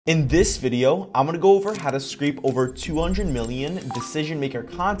In this video, I'm going to go over how to scrape over 200 million decision maker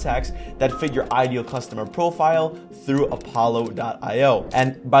contacts that fit your ideal customer profile through Apollo.io.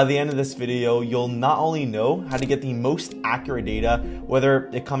 And by the end of this video, you'll not only know how to get the most accurate data,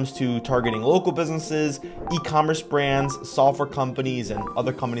 whether it comes to targeting local businesses, e-commerce brands, software companies, and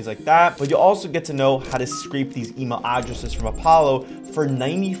other companies like that, but you'll also get to know how to scrape these email addresses from Apollo for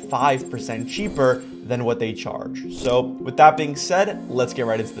 95% cheaper than what they charge. So with that being said, let's get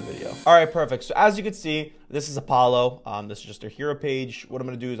right into the video. All right, perfect. So as you can see, this is Apollo. This is just their hero page. What I'm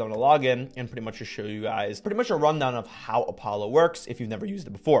gonna do is I'm gonna log in and pretty much just show you guys pretty much a rundown of how Apollo works if you've never used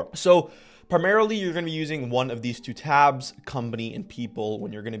it before. So primarily you're gonna be using one of these two tabs, company and people,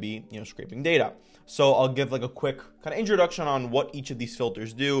 when you're gonna be scraping data. So I'll give like a quick kind of introduction on what each of these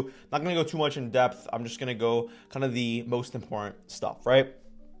filters do. Not gonna go too much in depth. I'm just gonna go kind of the most important stuff, right?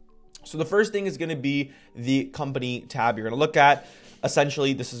 So the first thing is going to be the company tab you're going to look at.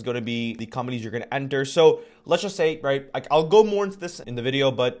 Essentially, this is going to be the companies you're going to enter. So let's just say, right, I'll go more into this in the video,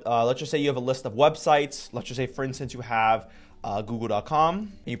 but let's just say you have a list of websites. Let's just say, for instance, you have google.com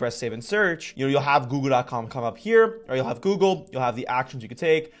and you press save and search, you'll have google.com come up here, or you'll have Google, you'll have the actions you could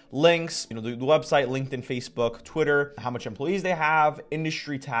take, links, the website, LinkedIn, Facebook, Twitter, how much employees they have,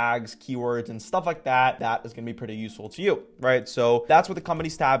 industry tags, keywords, and stuff like that. That is going to be pretty useful to you, right? So that's what the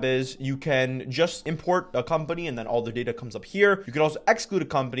companies tab is. You can just import a company and then all the data comes up here. You can also exclude a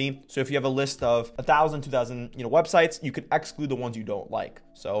company. So if you have a list of 1,000, 2,000, websites, you can exclude the ones you don't like.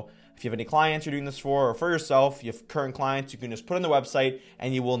 So if you have any clients you're doing this for, or for yourself, you have current clients, you can just put on the website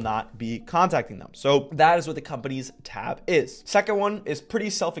and you will not be contacting them. So that is what the companies tab is. Second one is pretty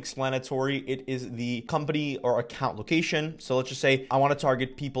self-explanatory. It is the company or account location. So let's just say I want to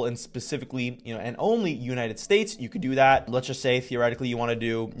target people in specifically, and only United States. You could do that. Let's just say theoretically you want to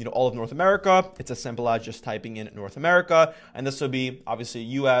do, all of North America. It's as simple as just typing in North America. And this will be obviously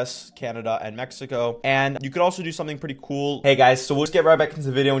US, Canada, and Mexico. And you could also do something pretty cool. Hey guys, so we'll just get right back into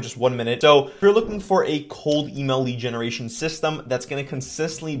the video in just 1 minute. So if you're looking for a cold email lead generation system that's going to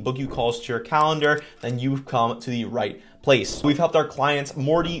consistently book you calls to your calendar, then you've come to the right place. We've helped our clients,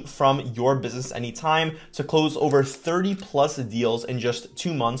 Morty from Your Business Anytime, to close over 30 plus deals in just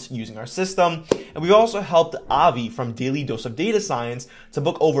 2 months using our system. And we've also helped Avi from Daily Dose of Data Science to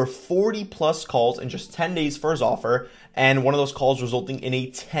book over 40 plus calls in just 10 days for his offer. And one of those calls resulting in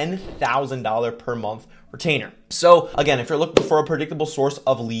a $10,000 per month retainer. So again, if you're looking for a predictable source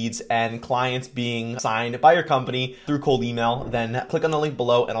of leads and clients being signed by your company through cold email, then click on the link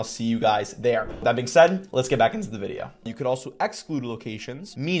below and I'll see you guys there. That being said, let's get back into the video. You could also exclude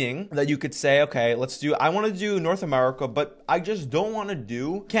locations, meaning that you could say, okay, I want to do North America, but I just don't want to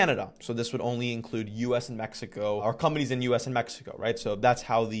do Canada. So this would only include US and Mexico, or companies in US and Mexico, right? So that's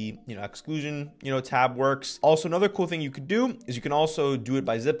how the exclusion tab works. Also, another cool thing you could do is you can also do it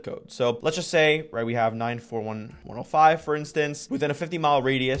by zip code. So let's just say, right, we have 941-105, for instance, within a 50-mile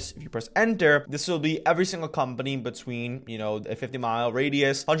radius. If you press enter, this will be every single company between, a 50-mile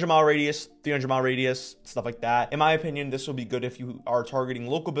radius, 100-mile radius, 300-mile radius, stuff like that. In my opinion, this will be good if you are targeting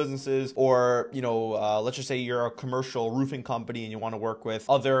local businesses, or, let's just say you're a commercial roofing company and you want to work with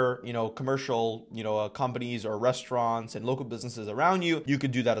other, commercial, companies or restaurants and local businesses around you. You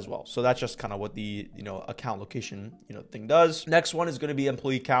could do that as well. So that's just kind of what the, account location, thing does. Next one is going to be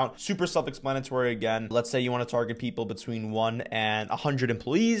employee count. Super self-explanatory again. Let's say you want to target people between 1 and 100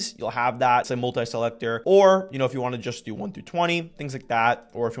 employees. You'll have that. It's a multi-selector. Or, if you want to just do 1 through 20, things like that.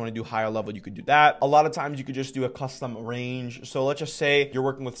 Or if you want to do higher level, you could do that. A lot of times you could just do a custom range. So let's just say you're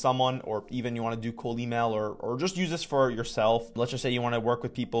working with someone, or even you want to do cold email, or just use this for yourself. Let's just say you want to work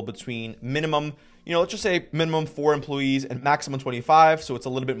with people between minimum, let's just say minimum 4 employees and maximum 25. So it's a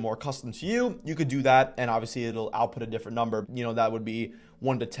little bit more custom to you. You could do that. And obviously it'll output a different number. That would be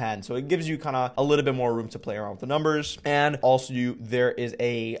 1 to 10. So it gives you kind of a little bit more room to play around with the numbers. And also there is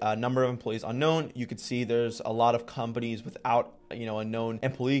a number of employees unknown. You could see there's a lot of companies without a known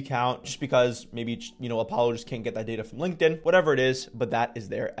employee count, just because maybe Apollo just can't get that data from LinkedIn, whatever it is, but that is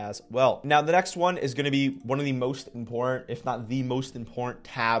there as well. Now the next one is going to be one of the most important, if not the most important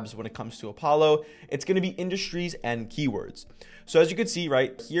tabs when it comes to Apollo. It's going to be industries and keywords. So as you can see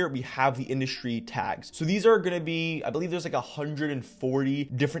right here, we have the industry tags. So these are going to be, I believe there's like 140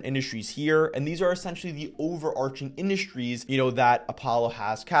 different industries here. And these are essentially the overarching industries, that Apollo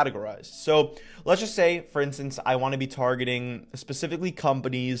has categorized. So let's just say, for instance, I want to be targeting specifically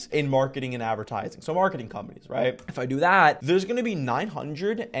companies in marketing and advertising. So marketing companies, right? If I do that, there's going to be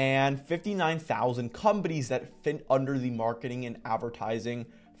 959,000 companies that fit under the marketing and advertising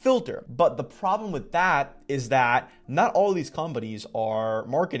filter. But the problem with that is that not all of these companies are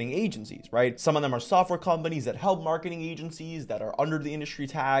marketing agencies, right? Some of them are software companies that help marketing agencies that are under the industry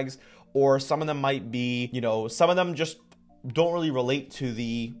tags, or some of them might be, some of them just don't really relate to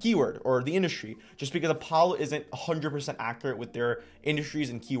the keyword or the industry, just because Apollo isn't 100% accurate with their industries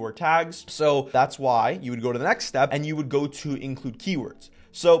and keyword tags. So that's why you would go to the next step and you would go to include keywords.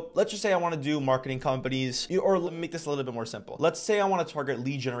 So let's just say I want to do marketing companies, or let me make this a little bit more simple. Let's say I want to target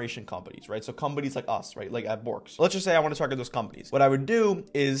lead generation companies, right? So companies like us, right? Like at Borks. Let's just say I want to target those companies. What I would do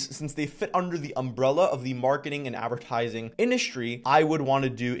is, since they fit under the umbrella of the marketing and advertising industry, I would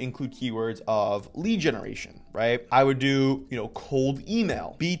want to include keywords of lead generation, right? I would do, cold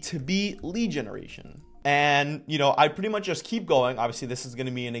email, B2B lead generation. And, I pretty much just keep going. Obviously, this is going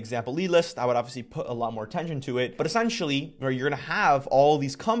to be an example lead list. I would obviously put a lot more attention to it. But essentially, you're going to have all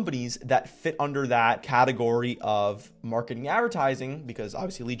these companies that fit under that category of marketing advertising, because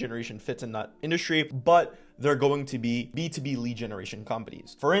obviously lead generation fits in that industry, but they're going to be B2B lead generation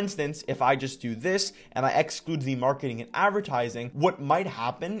companies. For instance, if I just do this and I exclude the marketing and advertising, what might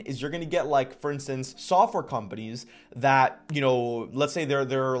happen is you're going to get, like, for instance, software companies that, let's say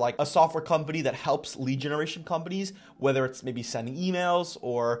they're like a software company that helps lead generation companies, whether it's maybe sending emails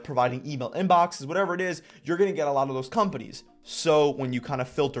or providing email inboxes, whatever it is, you're going to get a lot of those companies. So when you kind of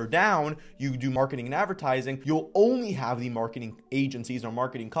filter down, you do marketing and advertising, you'll only have the marketing agencies or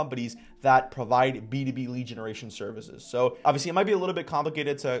marketing companies that provide B2B lead generation services. So obviously it might be a little bit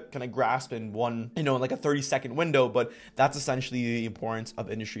complicated to kind of grasp in one, in like a 30-second window, but that's essentially the importance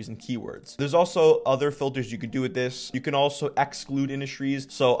of industries and keywords. There's also other filters you could do with this. You can also exclude industries.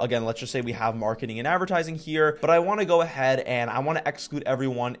 So again, let's just say we have marketing and advertising here, but I want to go ahead and I want to exclude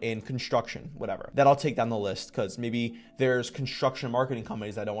everyone in construction, whatever. That I'll take down the list because maybe there's construction marketing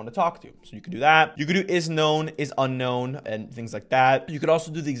companies I don't want to talk to. So you could do that. You could do is known, is unknown, and things like that. You could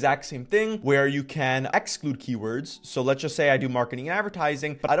also do the exact same thing where you can exclude keywords. So let's just say I do marketing and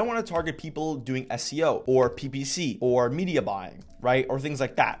advertising, but I don't want to target people doing SEO or PPC or media buying, right? Or things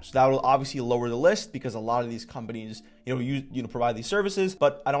like that. So that will obviously lower the list because a lot of these companies, provide these services,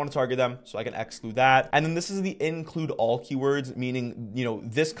 but I don't want to target them. So I can exclude that. And then this is the include all keywords, meaning,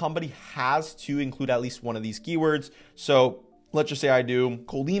 this company has to include at least one of these keywords. So let's just say I do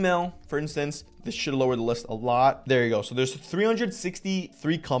cold email, for instance. This should lower the list a lot. There you go. So there's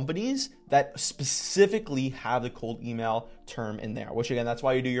 363 companies that specifically have the cold email term in there, which again, that's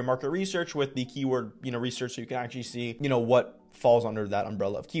why you do your market research with the keyword, research, so you can actually see, what falls under that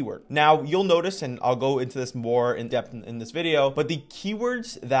umbrella of keyword. Now you'll notice, and I'll go into this more in depth in this video, but the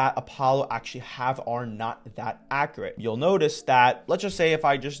keywords that Apollo actually have are not that accurate. You'll notice that, let's just say if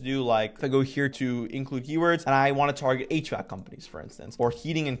I just do if I go here to include keywords and I want to target HVAC companies, for instance, or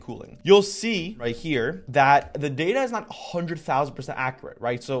heating and cooling, you'll see right here that the data is not 100,000% accurate,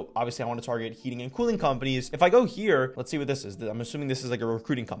 right? So obviously I want to target heating and cooling companies. If I go here, let's see what this is. I'm assuming this is like a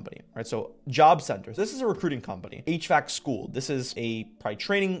recruiting company, right? So job centers, this is a recruiting company. HVAC school, this is a probably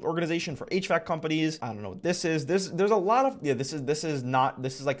training organization for HVAC companies. I don't know what this is. There's a lot of, this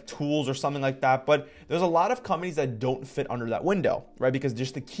is like tools or something like that, but there's a lot of companies that don't fit under that window, right? Because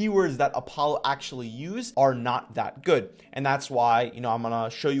just the keywords that Apollo actually use are not that good. And that's why, I'm going to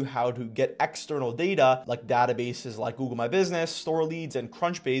show you how to get external data like databases like Google My Business, Store Leads, and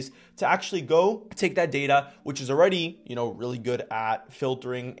Crunchbase to actually go take that data, which is already, really good at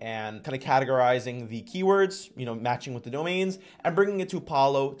filtering and kind of categorizing the keywords, matching with the domains, and bringing it to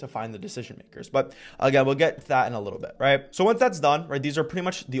Apollo to find the decision makers. But again, we'll get to that in a little bit, right? So once that's done, right, these are pretty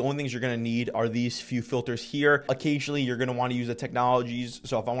much the only things you're going to need are these few filters here. Occasionally, you're going to want to use the technologies.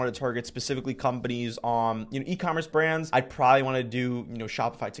 So if I want to target specifically companies on, e-commerce brands, I'd probably want to do,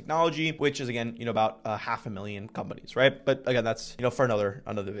 Shopify technology, which is again, about 500,000 companies, right? But again, that's, for another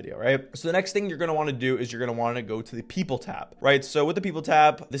video, right? So the next thing you're going to want to do is you're going to want to go to the people tab, right? So with the people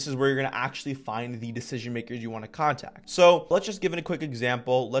tab, this is where you're going to actually find the decision makers you want to contact. So let's just give it a quick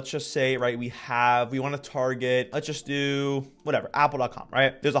example. Let's just say, right, we want to target, let's just do whatever, apple.com,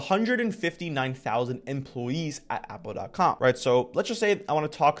 right? There's 159,000 employees at apple.com, right? So let's just say I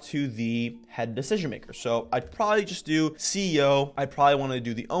want to talk to the head decision maker. So I'd probably just do CEO. I'd probably want to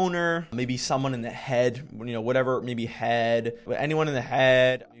do the owner, maybe someone in the head, whatever, maybe head, anyone in the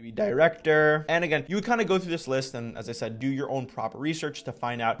head, maybe director. And again, you would kind of go through this list and, as I said, do your own proper research to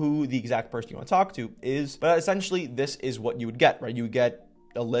find out who the exact person you want to talk to is. But essentially, this is what you would get, right? You would get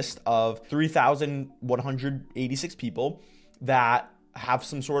a list of 3,186 people that have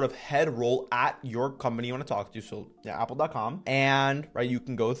some sort of head role at your company you want to talk to. So yeah, apple.com. And right, you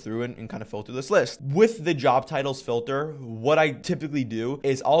can go through and kind of filter this list. With the job titles filter, what I typically do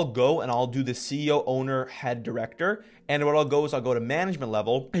is I'll go and I'll do the CEO, owner, head, director. And what I'll go is I'll go to management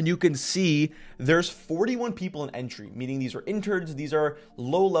level, and you can see there's 41 people in entry, meaning these are interns, these are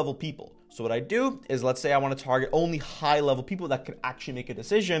low level people. So what I do is, let's say I want to target only high level people that could actually make a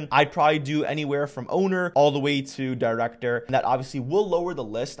decision. I'd probably do anywhere from owner all the way to director. And that obviously will lower the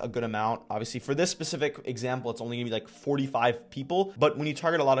list a good amount. Obviously for this specific example, it's only gonna be like 45 people. But when you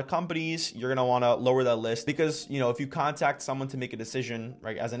target a lot of companies, you're gonna want to lower that list because, you know, if you contact someone to make a decision,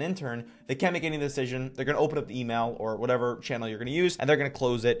 right, as an intern, they can't make any decision. They're gonna open up the email or whatever channel you're gonna use, and they're gonna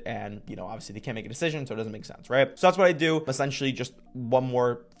close it. And, you know, obviously they can't make a decision, so it doesn't make sense, right? So that's what I do. Essentially, just one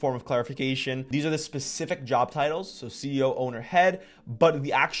more form of clarification. These are the specific job titles, so CEO, owner, head, but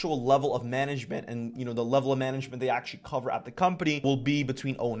the actual level of management and, you know, the level of management they actually cover at the company will be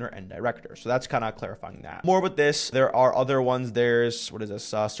between owner and director. So that's kind of clarifying that. More with this, there are other ones. There's, what is this?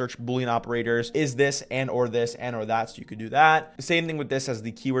 Search Boolean operators. Is this and or this and or that? So you could do that. Same thing with this as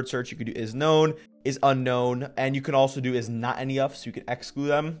the keyword search. You could do is known, is unknown, and you can also do is not any of, so you can exclude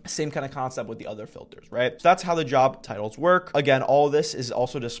them. Same kind of concept with the other filters, right? So that's how the job titles work. Again, all this is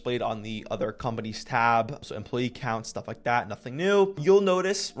also displayed on the other companies tab, so employee count, stuff like that, nothing new. You'll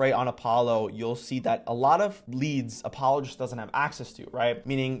notice, right, on Apollo, you'll see that a lot of leads Apollo just doesn't have access to, right?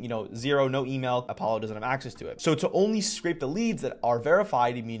 Meaning, you know, zero, no email, Apollo doesn't have access to it. So to only scrape the leads that are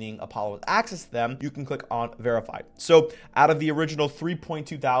verified, meaning Apollo has access to them, you can click on verified. So out of the original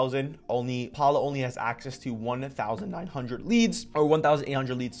 3.2 thousand, Apollo only has access to 1,900 leads, or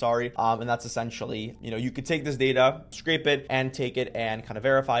 1,800 leads, sorry. And that's essentially, you know, you could take this data, scrape it, and take it and kind of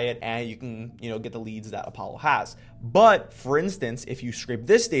verify it, and you can, you know, get the leads that Apollo has. But for instance, if you scrape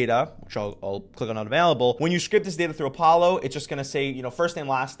this data, which I'll click on unavailable, when you scrape this data through Apollo, it's just going to say, you know, first name,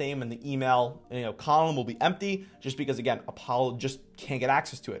 last name, and the email, you know, column will be empty, just because, again, Apollo just can't get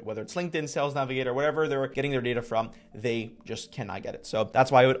access to it. Whether it's LinkedIn, Sales Navigator, whatever they're getting their data from, they just cannot get it. So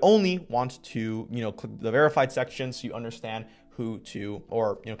that's why I would only want to, you know, click the verified section so you understand who to,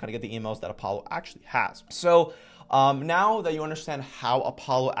 or, you know, kind of get the emails that Apollo actually has. So now that you understand how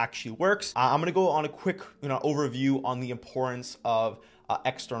Apollo actually works, I'm going to go on a quick, you know, overview on the importance of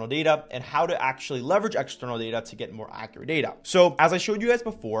external data and how to actually leverage external data to get more accurate data. So as I showed you guys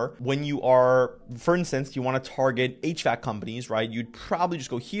before, when you are, for instance, you want to target HVAC companies, right? You'd probably just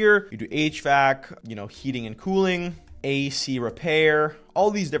go here, you do HVAC, you know, heating and cooling, AC repair, all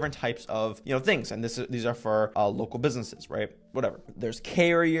these different types of, you know, things. And these are for local businesses, right? Whatever. There's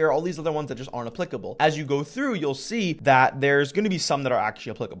carrier, all these other ones that just aren't applicable. As you go through, you'll see that there's going to be some that are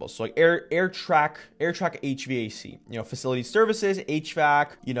actually applicable. So like air track HVAC, you know, facility services, HVAC,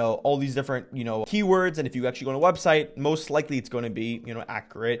 you know, all these different, you know, keywords. And if you actually go on a website, most likely it's going to be, you know,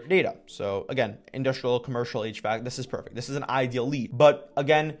 accurate data. So again, industrial, commercial HVAC, this is perfect. This is an ideal lead. But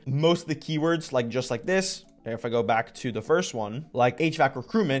again, most of the keywords, like just like this, if I go back to the first one, like HVAC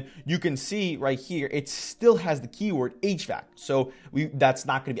recruitment, you can see right here, it still has the keyword HVAC. So that's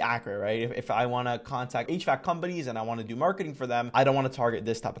not going to be accurate, right? If I want to contact HVAC companies and I want to do marketing for them, I don't want to target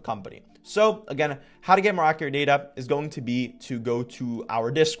this type of company. So again, how to get more accurate data is going to be to go to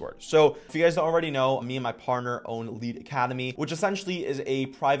our Discord. So if you guys don't already know, me and my partner own Lead Academy, which essentially is a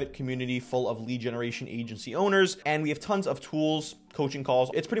private community full of lead generation agency owners. And we have tons of tools, coaching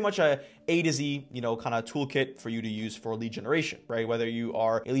calls. It's pretty much a to Z, you know, kind of toolkit for you to use for lead generation, right? Whether you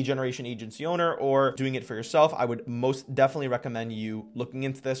are a lead generation agency owner or doing it for yourself, I would most definitely recommend you looking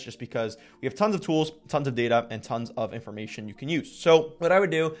into this, just because we have tons of tools, tons of data, and tons of information you can use. So what I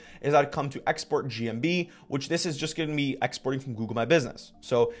would do is I'd come to export GMB, which this is just going to be exporting from Google My Business.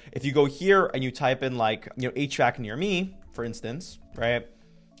 So if you go here and you type in like, you know, HVAC near me, for instance, right?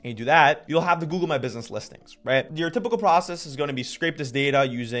 And you do that, you'll have the Google My Business listings, right? Your typical process is going to be scrape this data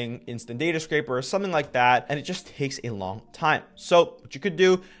using Instant Data Scraper or something like that, and it just takes a long time. So what you could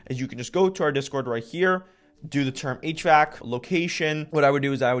do is you can just go to our Discord right here, do the term HVAC location. What I would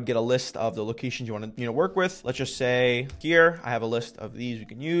do is I would get a list of the locations you want to, you know, work with. Let's just say here I have a list of these we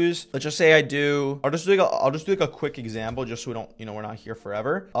can use. Let's just say I'll just do like a quick example, just so we don't, you know, we're not here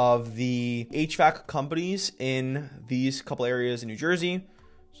forever, of the HVAC companies in these couple areas in New Jersey.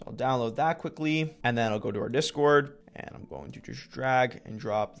 So I'll download that quickly, and then I'll go to our Discord, and I'm going to just drag and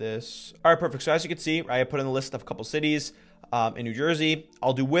drop this. All right, perfect. So as you can see, right, I put in a list of a couple cities in New Jersey.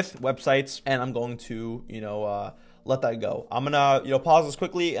 I'll do with websites, and I'm going to, you know, let that go. I'm gonna, pause this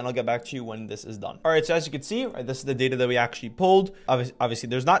quickly and I'll get back to you when this is done. All right, so as you can see, right, this is the data that we actually pulled. Obviously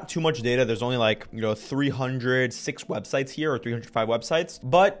there's not too much data. There's only like, 306 websites here or 305 websites,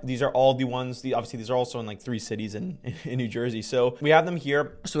 but these are all the ones, obviously these are also in like 3 cities in New Jersey. So we have them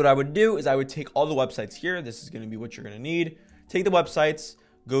here. So what I would do is I would take all the websites here. This is gonna be what you're gonna need. Take the websites,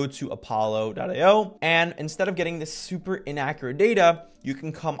 go to apollo.io, and instead of getting this super inaccurate data, you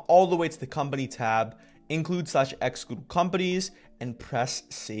can come all the way to the company tab, include/exclude companies, and press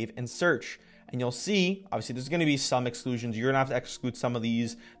save and search. And you'll see, obviously there's gonna be some exclusions. You're gonna have to exclude some of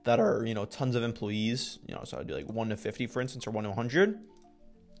these that are, tons of employees, so I'd do like 1 to 50, for instance, or 1 to 100.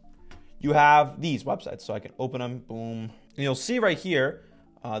 You have these websites, so I can open them, boom. And you'll see right here,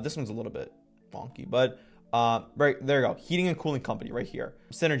 this one's a little bit wonky, but right there you go. Heating and cooling company right here.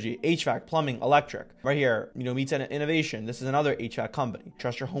 Synergy, HVAC, plumbing, electric. Right here, meets and innovation. This is another HVAC company.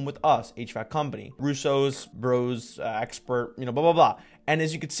 Trust your home with us, HVAC company. Russo's, Bros, Expert, blah, blah, blah. And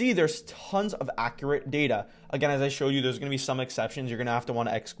as you can see, there's tons of accurate data. Again, as I showed you, there's going to be some exceptions. You're going to have to want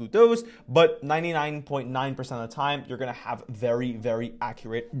to exclude those, but 99.9% of the time, you're going to have very, very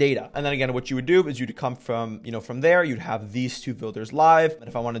accurate data. And then again, what you would do is you'd come from, from there, you'd have these 2 filters live. And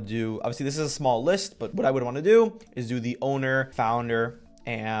if I want to do, obviously this is a small list, but what I would want to do is do the owner, founder,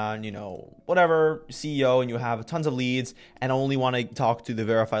 and whatever, CEO, and you have tons of leads, and only want to talk to the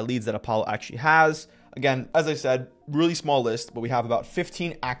verified leads that Apollo actually has. Again, as I said, really small list, but we have about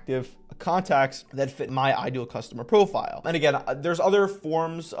 15 active contacts that fit my ideal customer profile. And again, there's other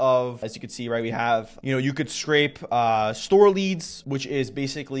forms of, as you can see, right, we have, you could scrape store leads, which is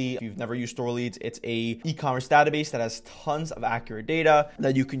basically, if you've never used store leads, it's a e-commerce database that has tons of accurate data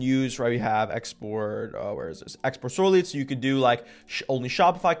that you can use, right? We have export, where is this? Export store leads. So you could do like only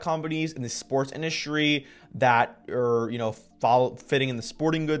Shopify companies in the sports industry that are, fitting in the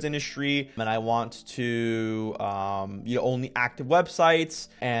sporting goods industry. And I want to, only active websites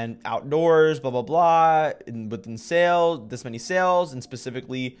and outdoors, blah, blah, blah, and within sales, this many sales, and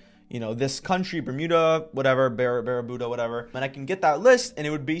specifically, this country, Bermuda, whatever, Barrabuda, whatever. And I can get that list, and it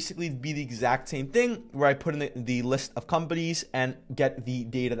would basically be the exact same thing where I put in the list of companies and get the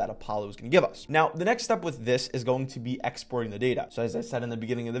data that Apollo is going to give us. Now, the next step with this is going to be exporting the data. So as I said in the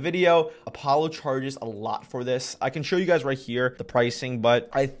beginning of the video, Apollo charges a lot for this. I can show you guys right here the pricing, but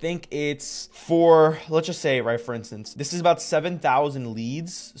I think it's for, let's just say, right, for instance, this is about 7,000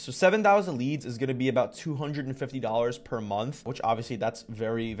 leads. So 7,000 leads is going to be about $250 per month, which obviously that's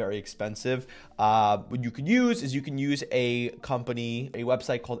very, very expensive. What you could use is you can use a company, a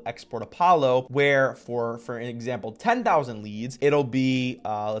website called Export Apollo, where for an example, 10,000 leads, it'll be,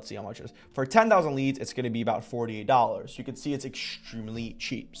 let's see how much it is. For 10,000 leads, it's going to be about $48. You can see it's extremely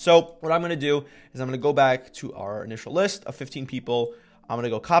cheap. So what I'm going to do is I'm going to go back to our initial list of 15 people. I'm going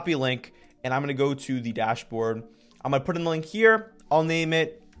to go copy a link, and I'm going to go to the dashboard. I'm going to put in the link here. I'll name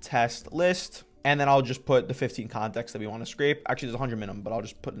it test list. And then I'll just put the 15 contacts that we want to scrape. Actually, there's 100 minimum, but I'll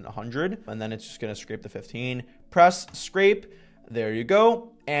just put in 100. And then it's just going to scrape the 15. Press scrape. There you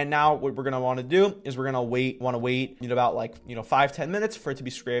go. And now what we're going to want to do is we're going to wait, about like, 5-10 minutes for it to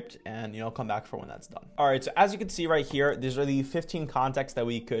be scraped, and, come back for when that's done. All right. So as you can see right here, these are the 15 contacts that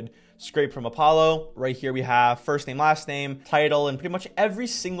we could scrape from Apollo. Right here, we have first name, last name, title, and pretty much every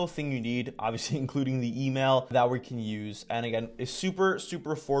single thing you need, obviously, including the email that we can use. And again, it's super,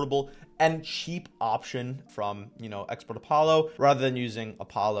 super affordable and cheap option from, Export Apollo, rather than using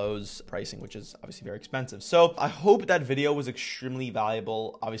Apollo's pricing, which is obviously very expensive. So I hope that video was extremely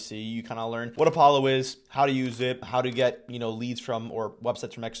valuable. Obviously, you kind of learned what Apollo is, how to use it, how to get, leads from or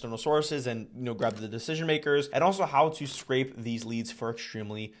websites from external sources, and, grab the decision makers, and also how to scrape these leads for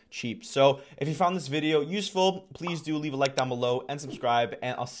extremely cheap. So if you found this video useful, please do leave a like down below and subscribe,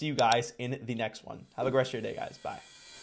 and I'll see you guys in the next one. Have a great rest of your day, guys. Bye.